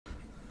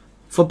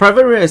For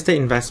private real estate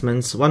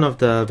investments, one of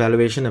the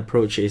valuation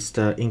approach is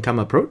the income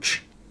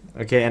approach.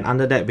 Okay, and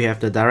under that we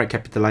have the direct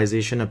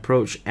capitalization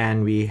approach,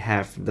 and we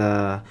have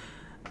the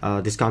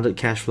discounted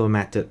cash flow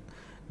method.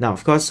 Now,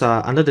 of course,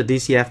 under the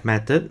Dcf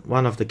method,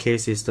 one of the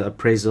case is the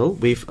appraisal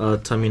with a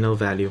terminal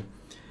value.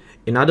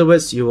 In other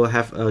words, you will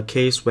have a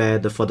case where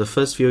for the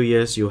first few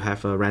years you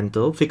have a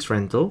rental, fixed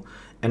rental,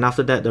 and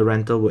after that the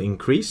rental will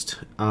increase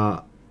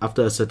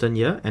after a certain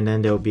year, and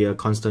then there will be a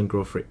constant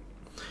growth rate.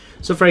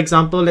 So for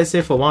example, let's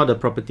say for one of the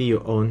property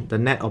you own, the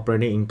net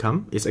operating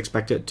income is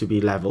expected to be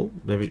level,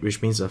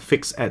 which means a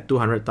fixed at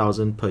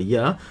 200,000 per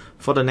year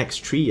for the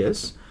next 3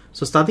 years.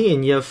 So starting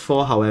in year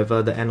 4,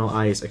 however, the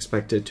NOI is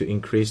expected to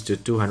increase to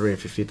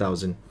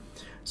 250,000.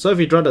 So if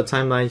you draw the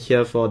timeline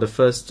here for the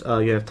first,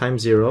 you have time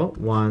 0,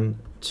 1,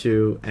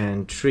 2,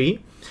 and 3.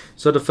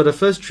 So for the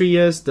first 3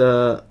 years,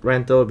 the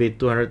rental will be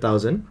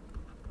 200,000.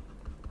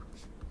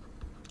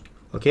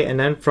 Okay, and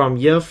then from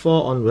year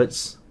 4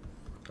 onwards,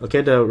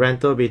 okay, the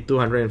rental will be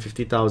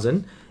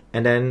 250,000,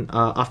 and then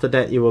after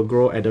that it will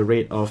grow at a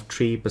rate of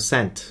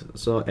 3%.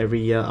 So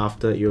every year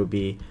after it will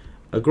be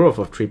a growth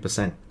of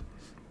 3%.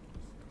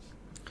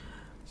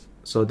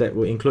 So that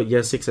will include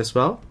year 6 as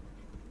well.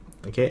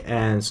 Okay,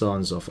 and so on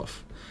and so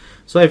forth.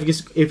 So if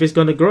it's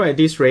going to grow at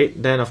this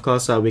rate, then of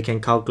course we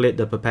can calculate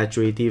the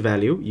perpetuity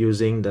value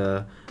using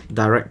the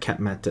direct cap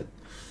method.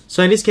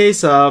 So in this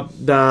case,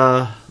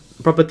 the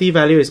property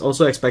value is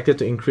also expected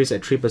to increase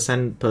at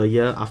 3% per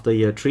year after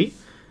year 3.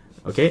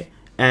 Okay,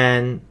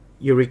 and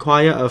you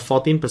require a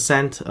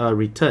 14%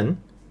 return.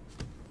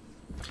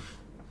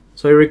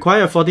 So you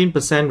require a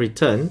 14%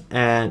 return,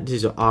 and this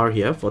is your R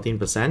here,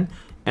 14%,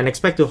 and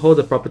expect to hold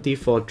the property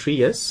for 3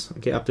 years,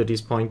 okay, up to this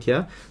point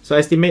here. So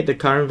estimate the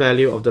current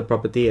value of the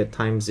property at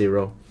time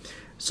 0.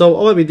 So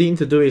all we need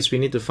to do is we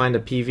need to find the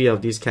PV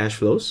of these cash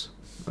flows.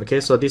 Okay,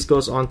 so this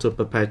goes on to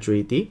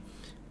perpetuity.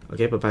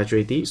 Okay,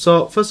 perpetuity.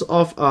 So first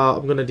off,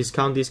 I'm going to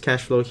discount this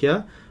cash flow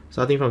here.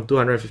 Starting from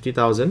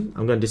 250,000,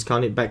 I'm going to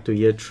discount it back to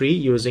year 3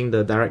 using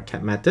the direct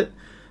cap method.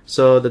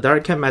 So the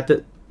direct cap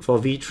method for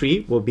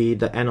V3 will be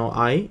the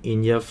NOI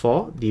in year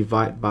 4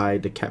 divided by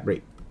the cap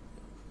rate.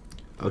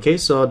 Okay,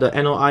 so the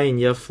NOI in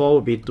year 4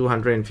 will be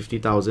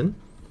 250,000.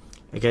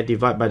 Okay,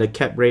 divided by the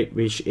cap rate,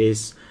 which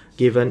is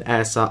given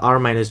as R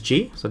minus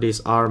G. So this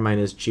is R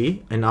minus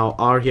G, and our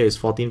R here is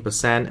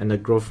 14%, and the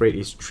growth rate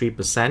is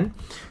 3%.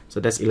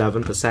 So that's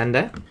 11%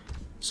 there.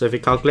 So if you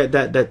calculate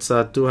that, that's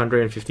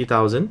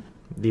 250,000.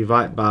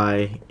 Divide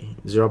by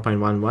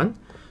 0.11,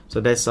 so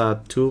that's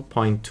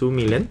 2.2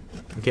 million,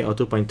 okay, or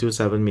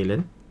 2.27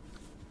 million.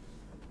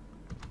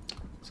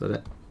 So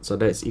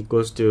that's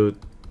equals to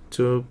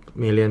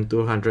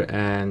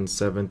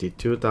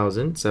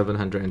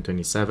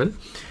 2,272,727.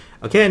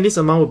 Okay, and this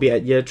amount will be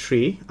at year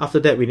 3.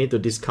 After that, we need to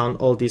discount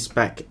all this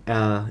back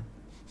at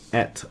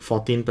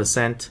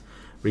 14%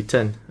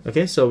 return.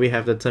 Okay, so we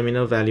have the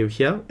terminal value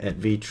here at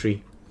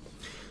V3.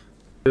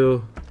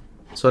 So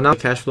now the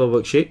cash flow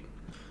worksheet.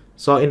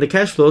 So in the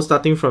cash flow,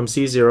 starting from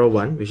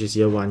C01, which is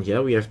year 1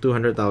 here, we have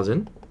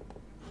 200,000,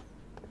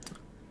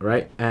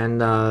 right? And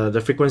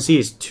the frequency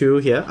is 2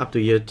 here up to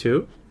year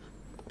 2.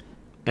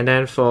 And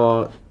then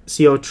for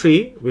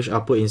CO3, which I'll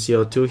put in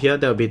CO2 here,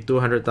 that will be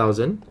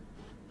 200,000.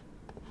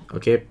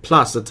 Okay,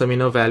 plus the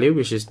terminal value,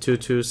 which is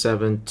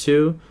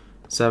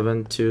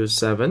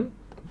 2,272,727.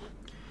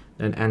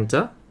 Then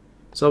enter.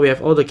 So we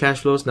have all the cash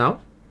flows now.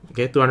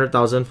 Okay,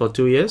 200,000 for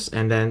 2 years,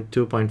 and then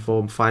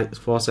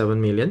 2.447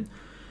 million.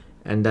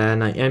 And then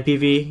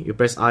NPV, you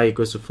press I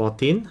equals to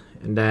 14,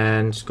 and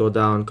then just go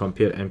down,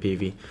 compute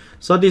NPV.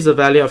 So this is the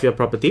value of your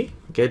property.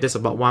 Okay, there's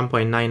about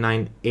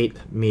 1.998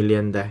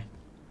 million there.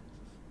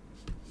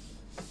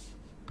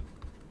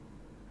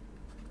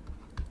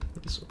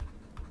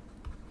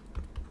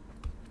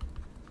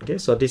 Okay,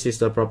 so this is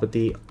the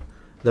property,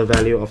 the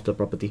value of the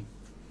property.